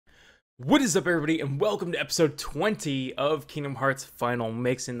What is up, everybody, and welcome to episode 20 of Kingdom Hearts Final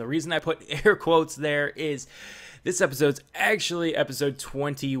Mix. And the reason I put air quotes there is this episode's actually episode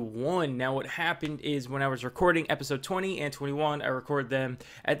 21. Now, what happened is when I was recording episode 20 and 21, I record them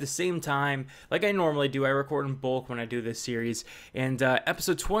at the same time like I normally do. I record in bulk when I do this series. And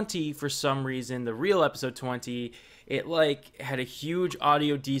episode 20, for some reason, the real episode 20, it had a huge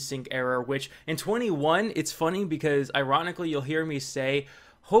audio desync error, which in 21, it's funny because ironically, you'll hear me say,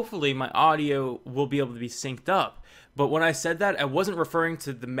 hopefully my audio will be able to be synced up. But when I said that, I wasn't referring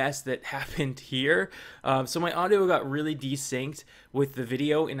to the mess that happened here. So my audio got really desynced with the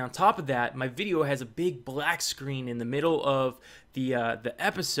video. And on top of that, my video has a big black screen in the middle of the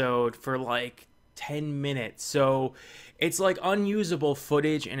episode for like 10 minutes. So it's like unusable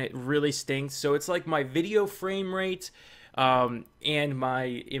footage and it really stinks. So it's like my video frame rate and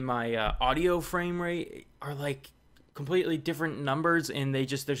my audio frame rate are like completely different numbers, and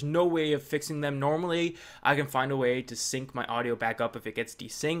there's no way of fixing them. Normally I can find a way to sync my audio back up if it gets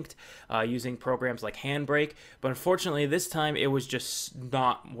desynced using programs like Handbrake, but unfortunately this time it was just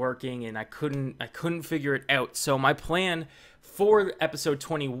not working and I couldn't figure it out. So my plan for episode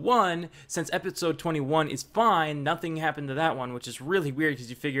 21, since episode 21 is fine, nothing happened to that one, which is really weird because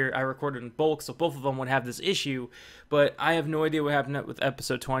you figure I recorded in bulk, so both of them would have this issue, but I have no idea what happened with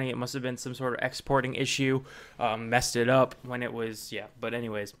episode 20. It must have been some sort of exporting issue, messed it up when it was, but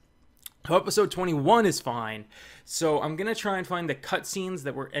anyways. So episode 21 is fine, so I'm going to try and find the cutscenes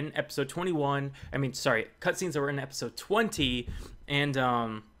that were in episode 21, cutscenes that were in episode 20,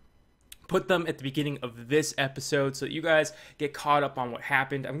 and, put them at the beginning of this episode so that you guys get caught up on what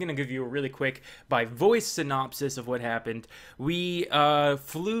happened. I'm going to give you a really quick by voice synopsis of what happened. We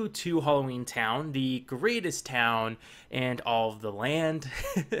flew to Halloween Town, the greatest town and all of the land,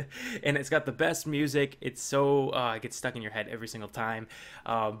 and it's got the best music. It's so, it gets stuck in your head every single time.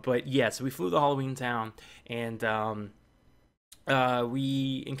 But yeah, so we flew to Halloween Town, and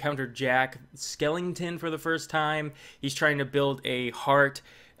we encountered Jack Skellington for the first time. He's trying to build a heart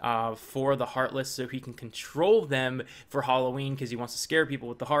for the Heartless so he can control them for Halloween because he wants to scare people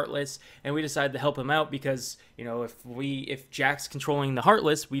with the Heartless, and we decided to help him out because, you know, if Jack's controlling the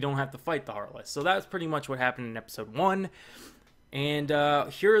Heartless, we don't have to fight the Heartless. So that's pretty much what happened in episode 1. And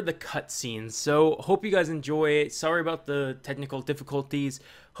here are the cutscenes. So hope you guys enjoy it. Sorry about the technical difficulties.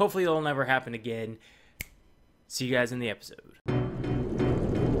 Hopefully it'll never happen again. See you guys in the episode.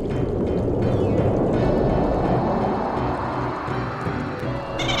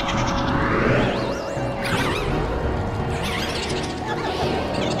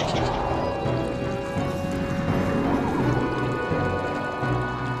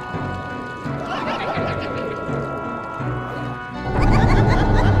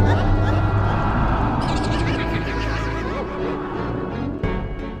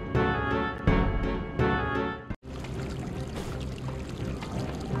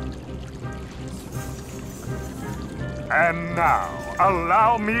 And now,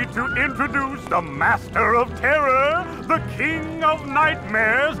 allow me to introduce the Master of Terror, the King of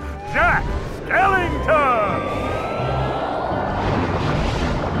Nightmares, Jack Skellington!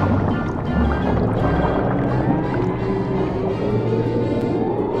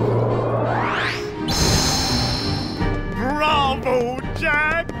 Bravo,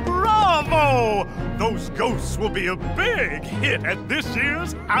 Jack! Bravo! Those ghosts will be a big hit at this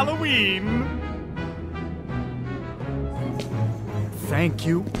year's Halloween! Thank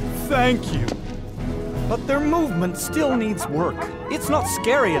you. But their movement still needs work. It's not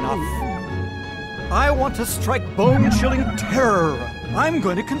scary enough. I want to strike bone-chilling terror. I'm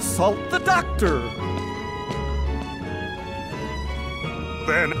going to consult the doctor.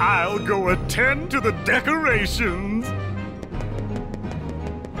 Then I'll go attend to the decorations.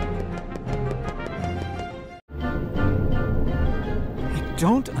 I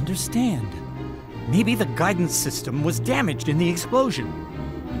don't understand. Maybe the guidance system was damaged in the explosion.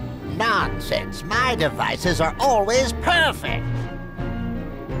 Nonsense. My devices are always perfect.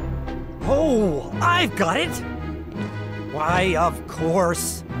 Oh, I've got it! Why, of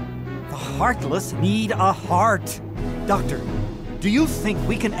course. The Heartless need a heart. Doctor, do you think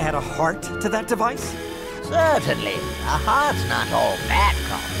we can add a heart to that device? Certainly. A heart's not all that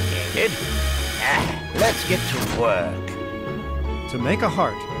complicated. Let's get to work. To make a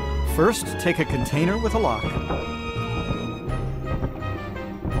heart, first, take a container with a lock.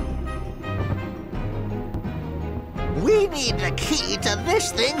 We need the key to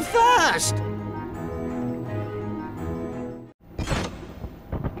this thing first!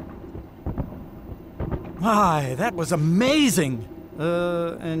 My, that was amazing!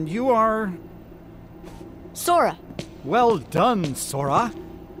 And you are... Sora. Well done, Sora.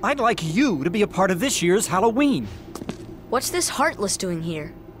 I'd like you to be a part of this year's Halloween. What's this Heartless doing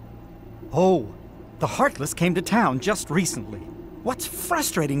here? Oh, the Heartless came to town just recently. What's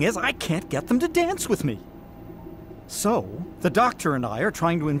frustrating is I can't get them to dance with me. So, the doctor and I are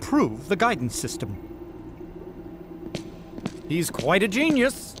trying to improve the guidance system. He's quite a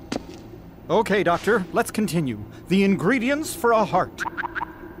genius. Okay, Doctor, let's continue. The ingredients for a heart.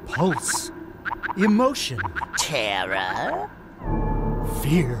 Pulse. Emotion. Terror?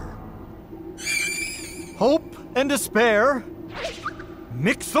 Fear. Hope and despair.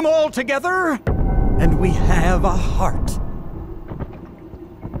 Mix them all together, and we have a heart.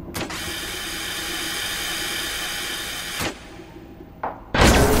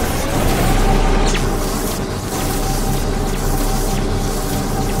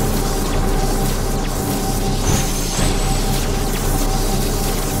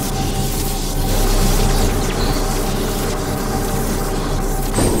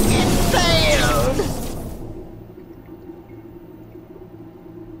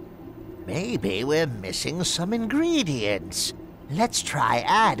 Maybe we're missing some ingredients. Let's try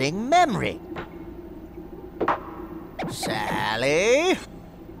adding memory. Sally?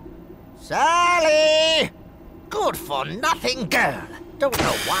 Sally! Good-for-nothing girl. Don't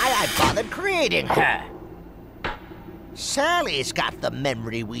know why I bothered creating her. Sally's got the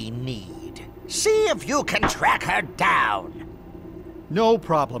memory we need. See if you can track her down. No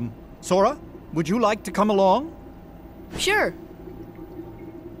problem. Sora, would you like to come along? Sure.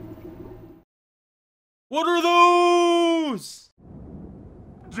 What are those?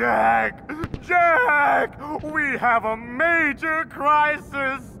 Jack! Jack! We have a major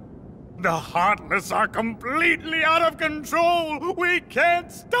crisis! The Heartless are completely out of control! We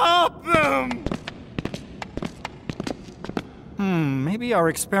can't stop them! Maybe our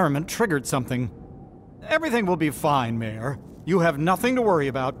experiment triggered something. Everything will be fine, Mayor. You have nothing to worry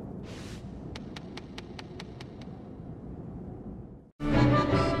about.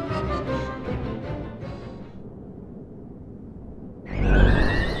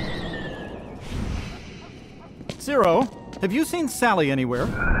 Zero, have you seen Sally anywhere?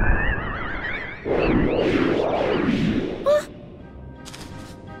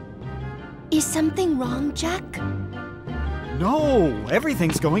 Is something wrong, Jack? No,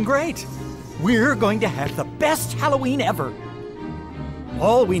 everything's going great. We're going to have the best Halloween ever.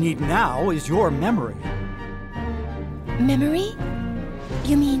 All we need now is your memory. Memory?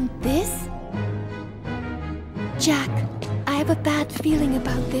 You mean this? Jack, I have a bad feeling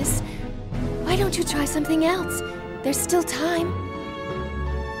about this. Why don't you try something else? There's still time.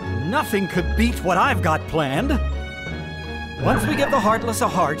 Nothing could beat what I've got planned. Once we give the Heartless a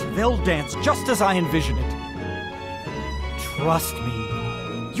heart, they'll dance just as I envision it. Trust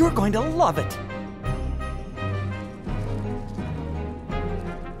me, you're going to love it.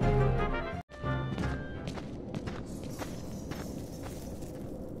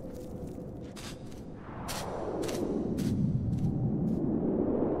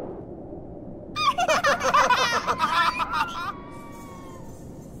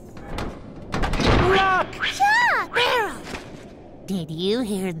 Did you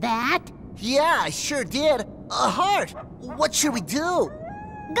hear that? Yeah, I sure did. A heart. What should we do?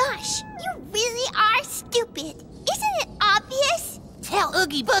 Gosh, you really are stupid. Isn't it obvious? Tell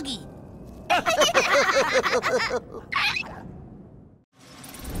Oogie Boogie.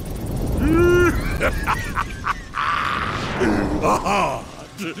 A heart!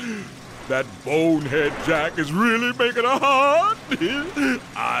 That bonehead Jack is really making a heart?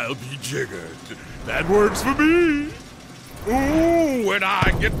 I'll be jiggered. That works for me. Ooh, when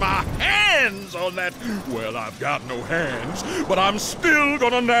I get my hands on that... Well, I've got no hands, but I'm still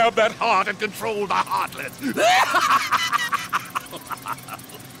gonna nab that heart and control the Heartless.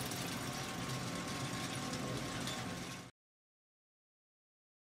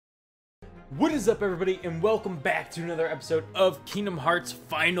 What is up, everybody, and welcome back to another episode of Kingdom Hearts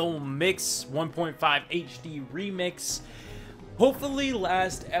Final Mix 1.5 HD Remix. Hopefully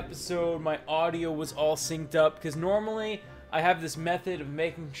last episode my audio was all synced up, because normally I have this method of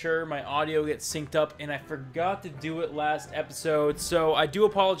making sure my audio gets synced up, and I forgot to do it last episode, so I do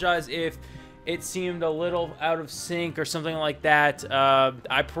apologize if it seemed a little out of sync or something like that.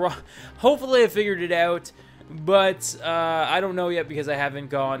 Hopefully I figured it out, but I don't know yet because I haven't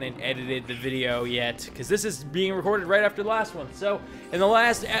gone and edited the video yet, because this is being recorded right after the last one. So in the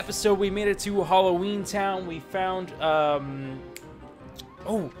last episode we made it to Halloween Town. We found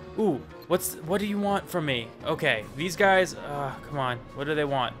what do you want from me? Okay, these guys, come on, what do they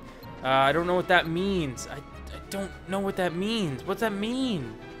want? I don't know what that means. I don't know what that means. What's that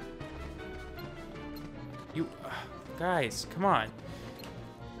mean? You, guys, come on.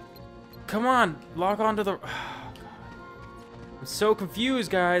 come on, lock onto the... I'm so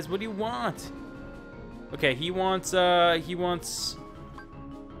confused, guys. What do you want? Okay, he wants... Oh,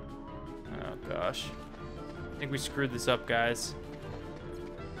 gosh. I think we screwed this up, guys.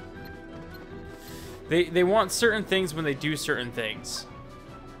 They want certain things when they do certain things.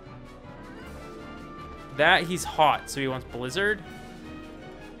 That, he's hot, so he wants Blizzard?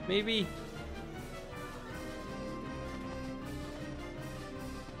 Maybe?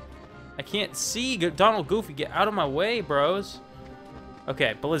 I can't see. Donald Goofy, get out of my way, bros.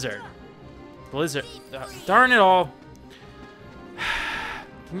 Okay, Blizzard. Blizzard. Darn it all.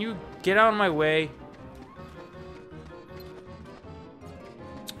 Can you get out of my way?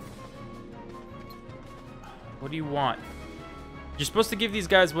 What do you want? You're supposed to give these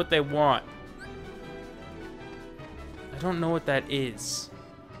guys what they want. I don't know what that is.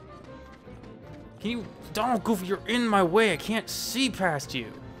 Can you... Donald Goofy, you're in my way. I can't see past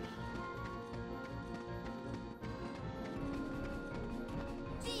you.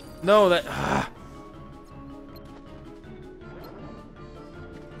 No, that...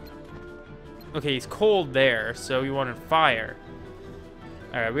 Okay, he's cold there, so he wanted fire.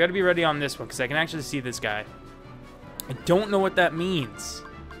 Alright, we gotta be ready on this one, because I can actually see this guy. I don't know what that means.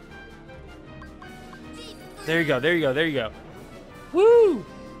 There you go, there you go, there you go. Woo!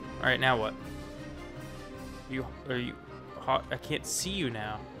 Alright, now what? Are you hot? I can't see you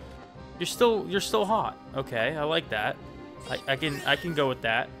now. You're still hot. Okay, I like that. I can go with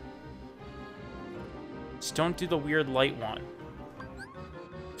that. Just don't do the weird light one.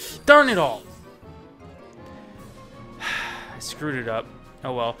 Darn it all! I screwed it up.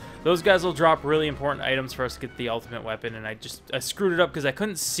 Oh well. Those guys will drop really important items for us to get the ultimate weapon, and I screwed it up because I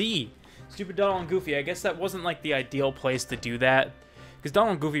couldn't see. Stupid Donald and Goofy. I guess that wasn't like the ideal place to do that, because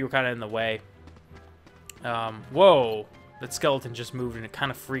Donald and Goofy were kind of in the way. Whoa! That skeleton just moved and it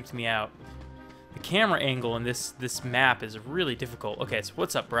kind of freaked me out. The camera angle in this map is really difficult. Okay, so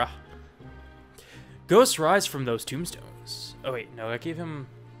what's up, bruh? Ghosts rise from those tombstones. Oh wait, no, I gave him...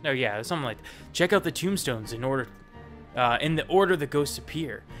 No, yeah, something like that. Check out the tombstones in the order the ghosts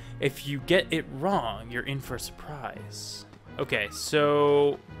appear. If you get it wrong, you're in for a surprise. Okay,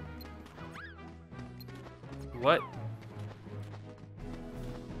 so... What?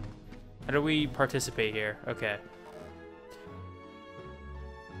 How do we participate here? Okay.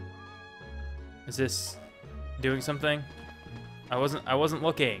 Is this doing something? I wasn't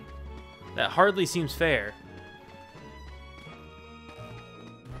looking. That hardly seems fair.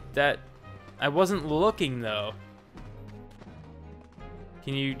 I wasn't looking though.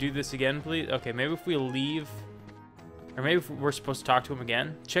 Can you do this again, please? Okay, maybe if we leave, or maybe if we're supposed to talk to him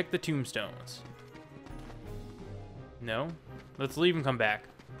again. Check the tombstones. No? Let's leave and come back.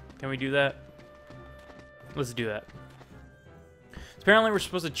 Can we do that? Let's do that. Apparently we're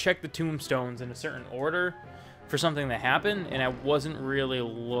supposed to check the tombstones in a certain order for something to happen, and I wasn't really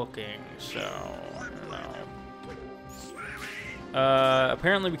looking, so no.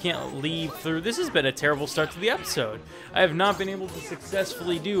 Apparently we can't leave through. This has been a terrible start to the episode. I have not been able to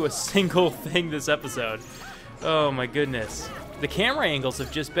successfully do a single thing this episode. Oh my goodness. The camera angles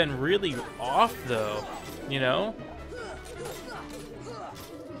have just been really off though, you know?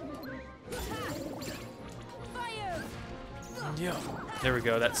 Yeah. There we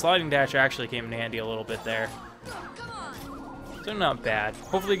go. That sliding dash actually came in handy a little bit there. So not bad.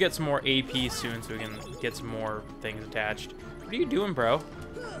 Hopefully get some more AP soon so we can get some more things attached. What are you doing, bro?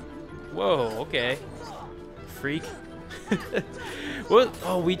 Whoa, okay. Freak. What?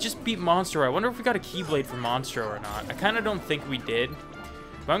 Oh, we just beat Monstro. I wonder if we got a Keyblade for Monstro or not. I kind of don't think we did.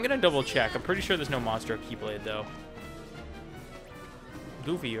 But I'm going to double check. I'm pretty sure there's no Monstro Keyblade, though.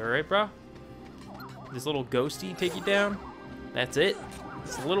 Goofy, you alright, bro? This little ghosty take you down? That's it?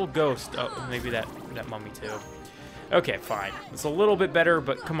 It's a little ghost. Oh, maybe that mummy, too. Okay, fine. It's a little bit better,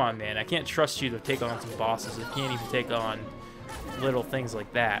 but come on, man. I can't trust you to take on some bosses. I can't even take on little things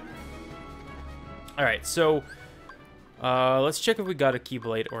like that. Alright, so let's check if we got a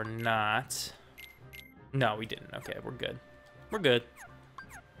Keyblade or not. No, we didn't. Okay, we're good. We're good.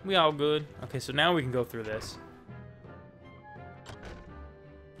 We all good. Okay, so now we can go through this.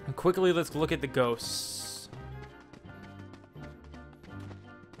 And quickly, let's look at the ghosts.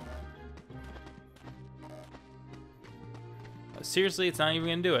 Seriously, it's not even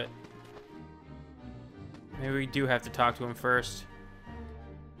gonna do it. Maybe we do have to talk to him first.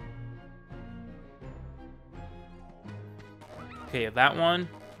 Okay, that one.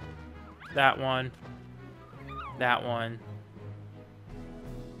 That one. That one.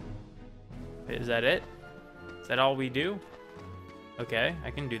 Is that it? Is that all we do? Okay,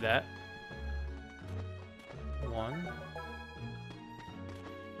 I can do that. One.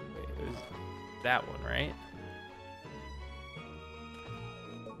 Wait, that one, right?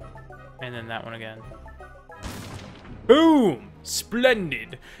 And then that one again. Boom!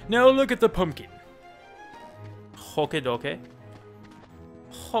 Splendid! Now look at the pumpkin. Hokadoke.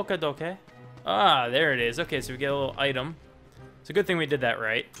 Hokadoke. Ah, there it is. Okay, so we get a little item. It's a good thing we did that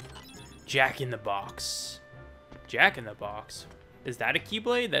right. Jack in the Box. Jack in the Box. Is that a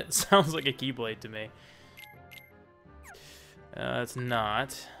Keyblade? That sounds like a Keyblade to me. It's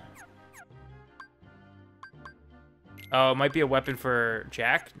not. Oh, it might be a weapon for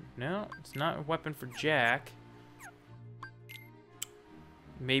Jack. No, it's not a weapon for Jack.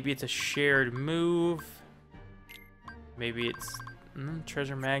 Maybe it's a shared move. Maybe it's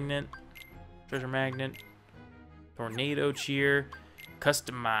treasure magnet. Treasure magnet. Tornado cheer.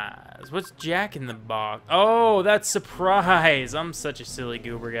 Customize. What's Jack in the Box? Oh, that's surprise. I'm such a silly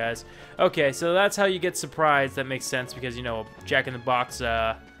goober, guys. Okay, so that's how you get surprised. That makes sense because, you know, Jack in the Box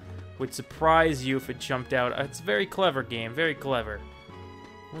would surprise you if it jumped out. It's a very clever game. Very clever.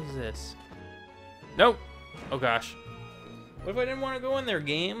 What is this? Nope. Oh, gosh. What if I didn't want to go in there,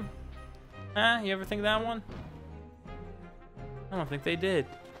 game? Huh? You ever think of that one? I don't think they did.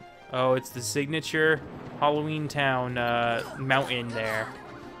 Oh, it's the signature Halloween Town mountain there.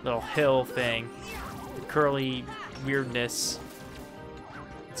 Little hill thing. The curly weirdness.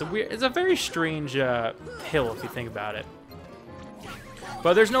 It's a very strange hill if you think about it.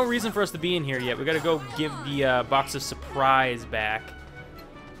 But there's no reason for us to be in here yet. We gotta go give the box of surprise back.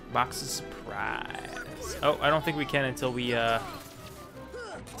 Box of surprise. Oh, I don't think we can until we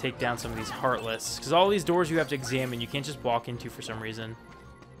take down some of these Heartless. Because all these doors you have to examine, you can't just walk into for some reason.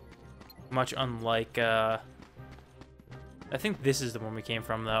 Much unlike, I think this is the one we came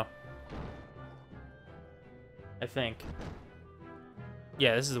from, though. I think.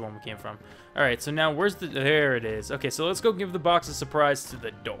 Yeah, this is the one we came from. Alright, so now where's the... There it is. Okay, so let's go give the box of surprise to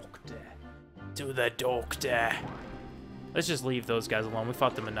the doctor. To the doctor. Let's just leave those guys alone. We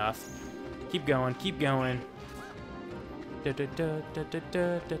fought them enough. Keep going, keep going.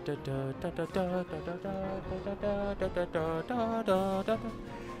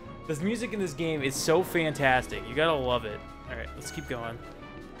 This music in this game is so fantastic. You gotta love it. Alright, let's keep going.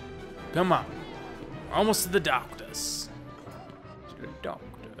 Come on. We're almost to the doctors. To the doctors.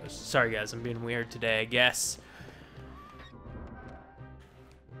 Sorry guys, I'm being weird today, I guess.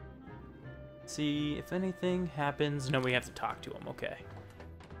 See if anything happens. No, we have to talk to him. Okay.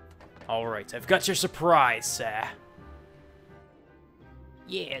 Alright, I've got your surprise, sir.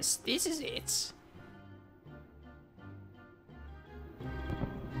 Yes, this is it.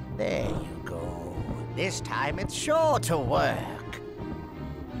 There you go. This time it's sure to work.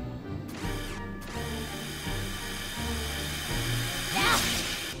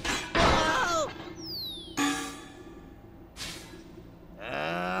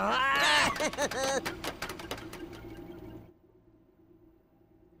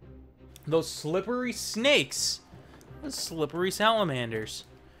 Those slippery snakes. Those slippery salamanders.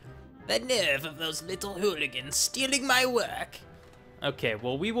 The nerve of those little hooligans stealing my work. Okay,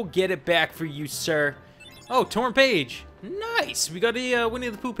 well, we will get it back for you, sir. Oh, torn page. Nice. We got a Winnie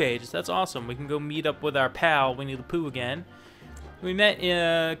the Pooh page. That's awesome. We can go meet up with our pal, Winnie the Pooh, again. We met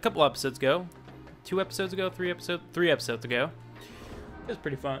a couple episodes ago. 2 episodes ago? 3 episodes ago. It was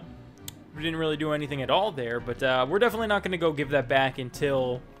pretty fun. We didn't really do anything at all there, but we're definitely not going to go give that back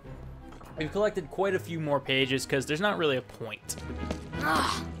until we've collected quite a few more pages, because there's not really a point.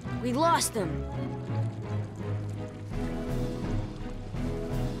 Ah, we lost them.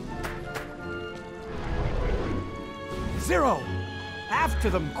 Zero! After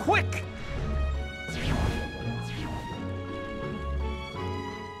them, quick!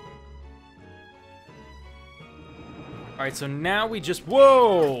 Alright, so now we just...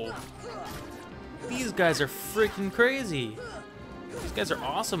 Whoa! These guys are freaking crazy. These guys are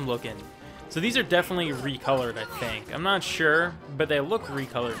awesome looking. So these are definitely recolored, I think. I'm not sure, but they look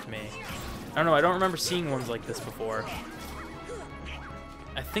recolored to me. I don't know, I don't remember seeing ones like this before.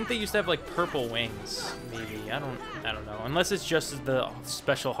 I think they used to have like purple wings, maybe. I don't know. Unless it's just the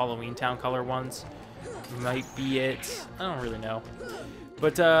special Halloween Town color ones. Might be it. I don't really know.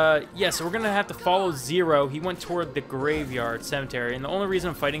 But yeah, so we're gonna have to follow Zero. He went toward the graveyard cemetery, and the only reason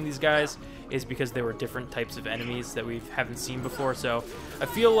I'm fighting these guys is because they were different types of enemies that we haven't seen before. So I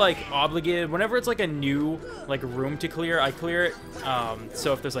feel like obligated whenever it's like a new like room to clear, I clear it.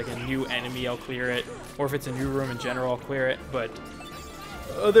 So if there's like a new enemy, I'll clear it, or if it's a new room in general, I'll clear it. But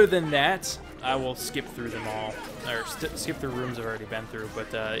other than that, I will skip through them all, or skip through rooms I've already been through.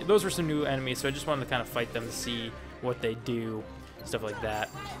 But those were some new enemies, so I just wanted to kind of fight them to see what they do, stuff like that.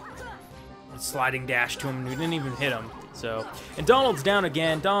 sliding dash to him, and we didn't even hit him. So, and Donald's down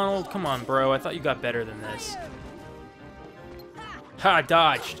again. Donald, come on, bro. I thought you got better than this. Ha,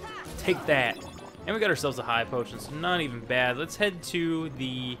 dodged. Take that. And we got ourselves a high potion, so not even bad. Let's head to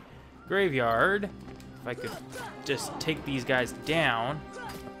the graveyard. If I could just take these guys down.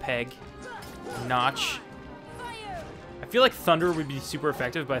 A peg. A notch. I feel like thunder would be super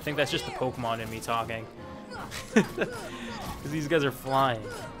effective, but I think that's just the Pokemon in me talking. Because these guys are flying.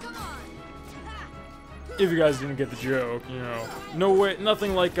 If you guys didn't get the joke, you know. No way,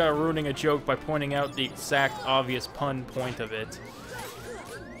 nothing like ruining a joke by pointing out the exact obvious pun point of it.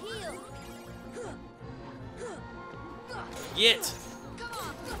 Get!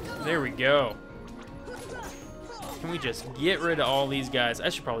 There we go. Can we just get rid of all these guys? I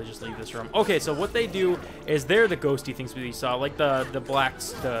should probably just leave this room. Okay, so what they do is they're the ghosty things we saw, like the black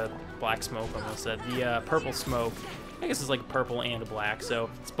smoke, I almost said, the purple smoke. I guess it's like purple and a black, so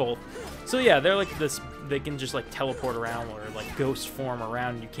it's both. So yeah, they're like this. They can just like teleport around or like ghost form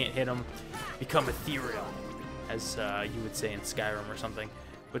around, and you can't hit them. Become ethereal, as you would say in Skyrim or something.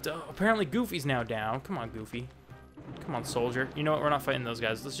 But apparently Goofy's now down. Come on, Goofy. Come on, soldier. You know what? We're not fighting those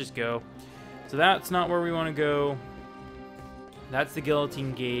guys. Let's just go. So that's not where we want to go. That's the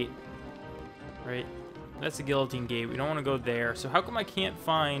guillotine gate, right? That's the guillotine gate. We don't want to go there. So how come I can't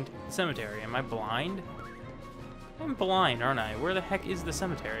find the cemetery? Am I blind? I'm blind, aren't I? Where the heck is the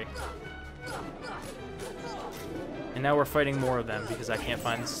cemetery? And now we're fighting more of them because I can't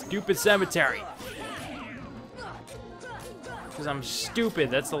find the stupid cemetery. Because I'm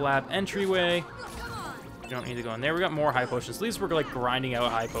stupid. That's the lab entryway. You don't need to go in there. We got more high potions. At least we're like grinding out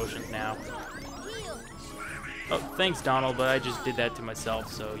high potions now. Oh, thanks, Donald, but I just did that to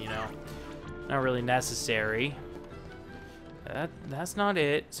myself, so, you know, not really necessary. That's not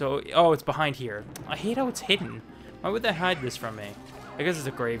it. So, oh, it's behind here. I hate how it's hidden. Why would they hide this from me? I guess it's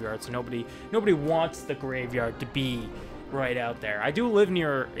a graveyard, so nobody wants the graveyard to be right out there. I do live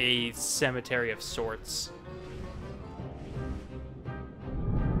near a cemetery of sorts.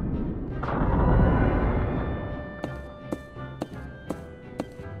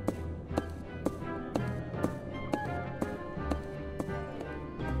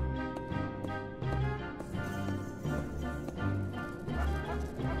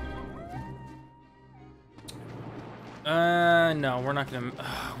 No, we're not gonna,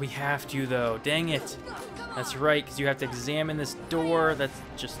 we have to though, dang it. That's right, because you have to examine this door. That's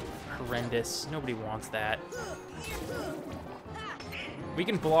just horrendous. Nobody wants that. We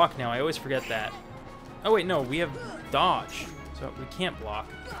can block now, I always forget that. Oh wait, no, we have dodge, so we can't block.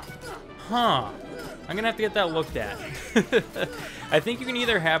 Huh, I'm gonna have to get that looked at. I think you can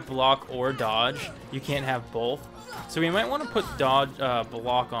either have block or dodge. You can't have both. So we might want to put dodge,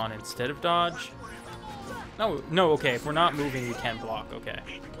 block on instead of dodge. No, okay, if we're not moving, we can block, okay.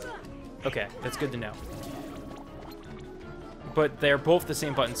 Okay, that's good to know. But they're both the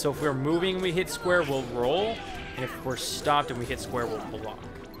same button, so if we're moving and we hit square, we'll roll, and if we're stopped and we hit square, we'll block.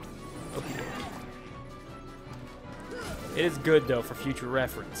 Okay. It is good, though, for future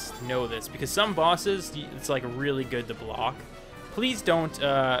reference to know this, because some bosses, it's, like, really good to block. Please don't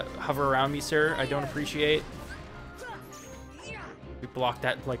hover around me, sir. I don't appreciate. We blocked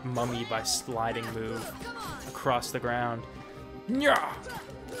that, like, mummy by sliding move across the ground. Yeah.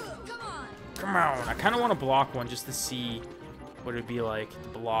 Come on. I kind of want to block one just to see what it'd be like to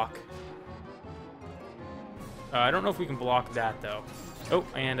block. I don't know if we can block that, though. Oh,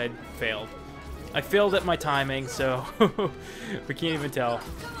 and I failed. I failed at my timing, so we can't even tell.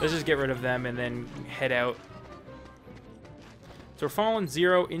 Let's just get rid of them and then head out. So we're following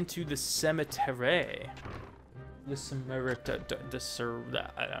Zero into the cemetery. I don't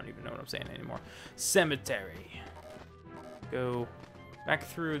even know what I'm saying anymore. Cemetery. Go back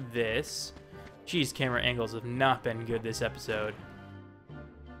through this. Geez, camera angles have not been good this episode.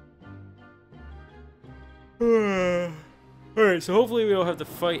 Alright, so hopefully we don't have to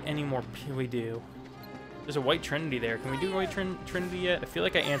fight anymore. We do. There's a white trinity there. Can we do white trinity yet? I feel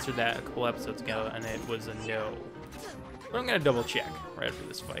like I answered that a couple episodes ago, and it was a no. But I'm going to double check right after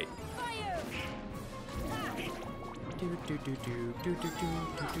this fight.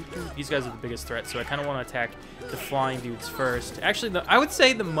 These guys are the biggest threat, so I kind of want to attack the flying dudes first. Actually, I would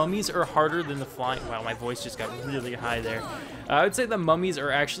say the mummies are harder than the flying... Wow, my voice just got really high there. I would say the mummies are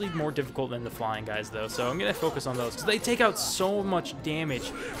actually more difficult than the flying guys, though, so I'm going to focus on those, because they take out so much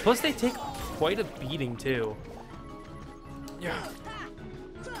damage. Plus, they take quite a beating, too. Yeah.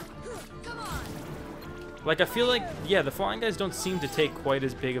 Like, I feel like, yeah, the flying guys don't seem to take quite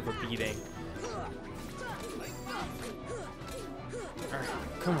as big of a beating. Alright,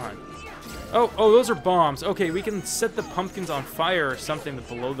 come on. Oh, those are bombs. Okay, we can set the pumpkins on fire or something to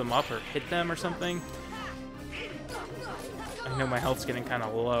blow them up or hit them or something. I know my health's getting kind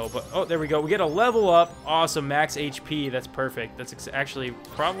of low, but oh, there we go. We get a level up. Awesome, max HP. That's perfect. That's actually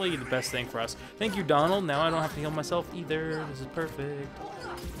probably the best thing for us. Thank you, Donald. Now I don't have to heal myself either. This is perfect.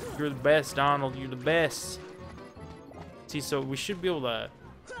 You're the best, Donald. You're the best. See, so we should be able to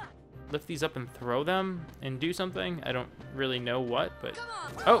lift these up and throw them and do something. I don't really know what, but...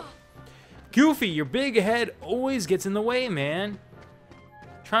 Oh! Goofy, your big head always gets in the way, man.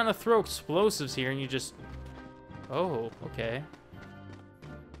 Trying to throw explosives here and you just... Oh, okay.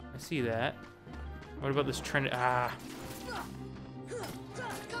 I see that. What about this trend? Ah.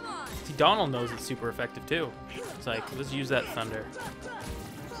 See, Donald knows it's super effective too. It's like, let's use that thunder.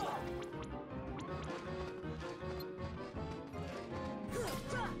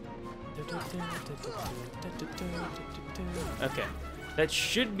 Okay, that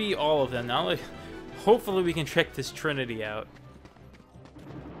should be all of them. Now, hopefully we can check this Trinity out.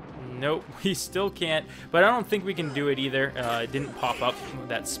 Nope, we still can't, but I don't think we can do it either. It didn't pop up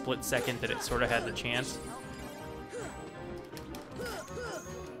that split second that it sort of had the chance.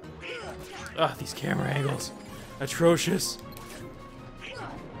 Ugh, these camera angles. Atrocious.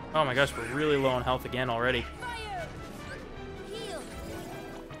 Oh my gosh, we're really low on health again already.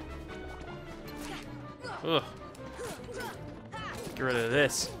 Ugh. Get rid of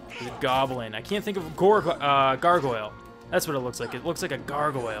this. The goblin. I can't think of gargoyle. That's what it looks like. It looks like a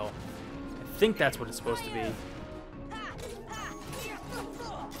gargoyle. I think that's what it's supposed to be.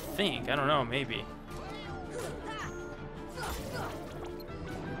 I don't know, maybe.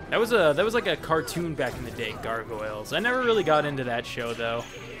 That was like a cartoon back in the day, gargoyles. I never really got into that show though.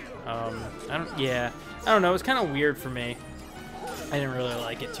 I don't know. It's kind of weird for me. I didn't really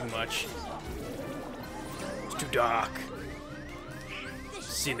like it too much. It's too dark.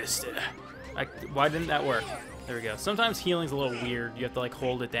 Sinister. Why didn't that work? There we go. Sometimes healing's a little weird. You have to like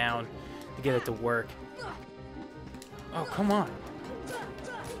hold it down to get it to work. Oh, come on.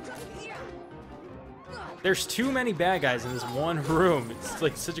 There's too many bad guys in this one room. It's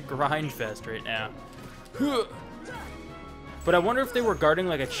like such a grind fest right now. But I wonder if they were guarding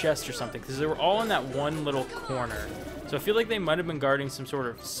like a chest or something, because they were all in that one little corner. So I feel like they might have been guarding some sort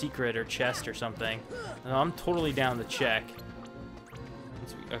of secret or chest or something. And I'm totally down to check.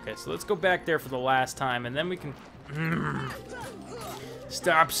 Okay, so let's go back there for the last time, and then we can...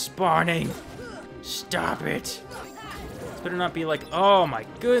 Stop spawning! Stop it! This better not be like... Oh my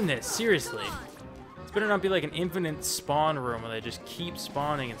goodness, seriously. This better not be like an infinite spawn room where they just keep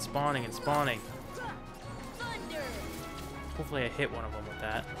spawning and spawning and spawning. Hopefully I hit one of them with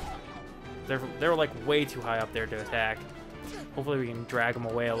that. They're like way too high up there to attack. Hopefully we can drag them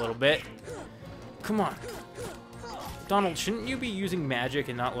away a little bit. Come on. Donald, shouldn't you be using magic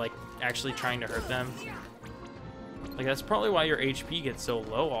and not, like, actually trying to hurt them? Like, that's probably why your HP gets so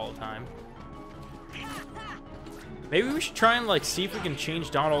low all the time. Maybe we should try and, like, see if we can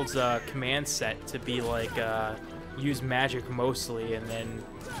change Donald's command set to be, like, use magic mostly, and then...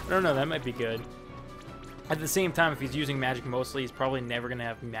 I don't know, that might be good. At the same time, if he's using magic mostly, he's probably never going to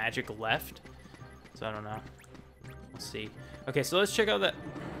have magic left. So, I don't know. We'll see. Okay, so let's check out that...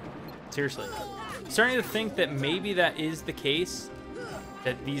 Seriously. Starting to think that maybe that is the case,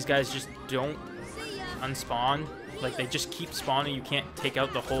 that these guys just don't unspawn, like they just keep spawning. You can't take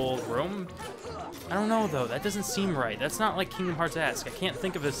out the whole room. I don't know though, that doesn't seem right. That's not like Kingdom Hearts-esque. I can't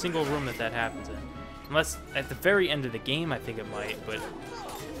think of a single room that happens in, unless at the very end of the game I think it might, but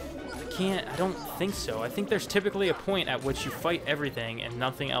I don't think so. I think there's typically a point at which you fight everything and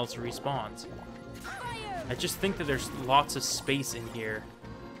nothing else respawns. I just think that there's lots of space in here.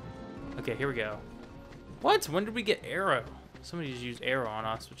 Okay, here we go. What? When did we get arrow? Somebody just used arrow on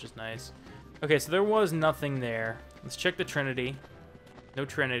us, which is nice. Okay, so there was nothing there. Let's check the Trinity. No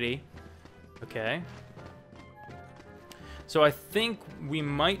Trinity. Okay. So I think we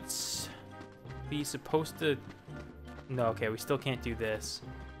might be supposed to... No, okay, we still can't do this.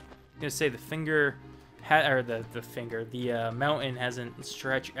 I'm gonna say the finger... the mountain hasn't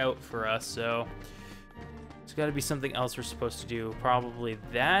stretched out for us, so... There's gotta be something else we're supposed to do. Probably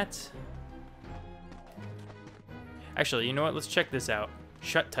that... Actually, you know what? Let's check this out.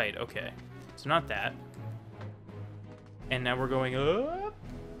 Shut tight. Okay. So not that. And now we're going up.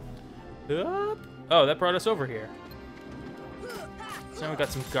 Up. Oh, that brought us over here. So now we got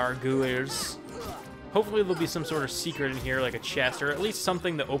some gargoyles. Hopefully there'll be some sort of secret in here, like a chest, or at least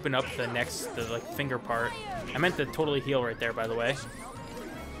something to open up the like finger part. I meant to totally heal right there, by the way.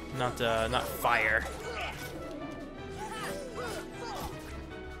 Not fire.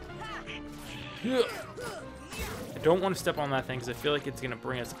 I don't want to step on that thing because I feel like it's going to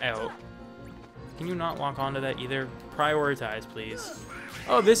bring us out. Can you not lock onto that either? Prioritize, please.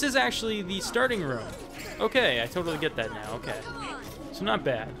 Oh, this is actually the starting room. Okay, I totally get that now. Okay. So not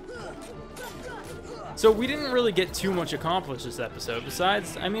bad. So we didn't really get too much accomplished this episode.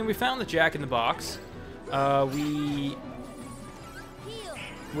 Besides, I mean, we found the Jack in the Box. We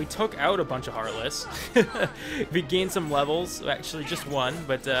took out a bunch of Heartless. We gained some levels. Actually, just one,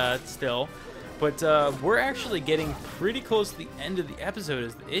 but still. But we're actually getting pretty close to the end of the episode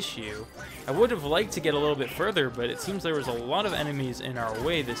is the issue. I would have liked to get a little bit further, but it seems there was a lot of enemies in our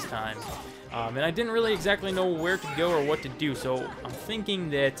way this time. And I didn't really exactly know where to go or what to do, so I'm thinking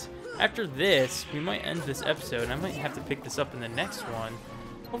that after this, we might end this episode. I might have to pick this up in the next one.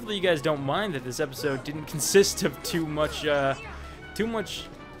 Hopefully you guys don't mind that this episode didn't consist of too much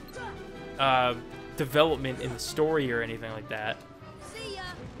development in the story or anything like that.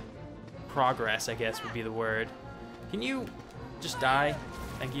 Progress, I guess, would be the word. Can you just die?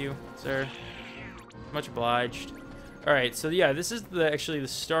 Thank you, sir. Much obliged. Alright, so yeah, this is actually the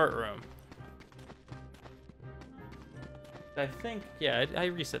start room. I think, yeah, I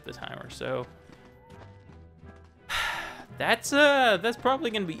reset the timer, so that's probably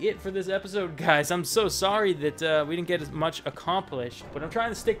gonna be it for this episode, guys. I'm so sorry that we didn't get as much accomplished, but I'm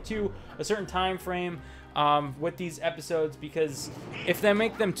trying to stick to a certain time frame with these episodes, because if they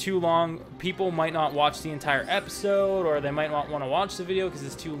make them too long, people might not watch the entire episode, or they might not want to watch the video because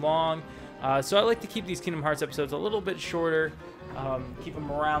it's too long. So I like to keep these Kingdom Hearts episodes a little bit shorter. Keep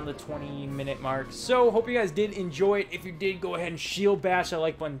them around the 20-minute mark. So, hope you guys did enjoy it. If you did, go ahead and shield bash that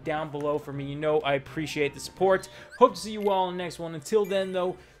like button down below for me. You know I appreciate the support. Hope to see you all in the next one. Until then,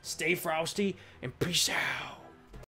 though, stay frosty and peace out.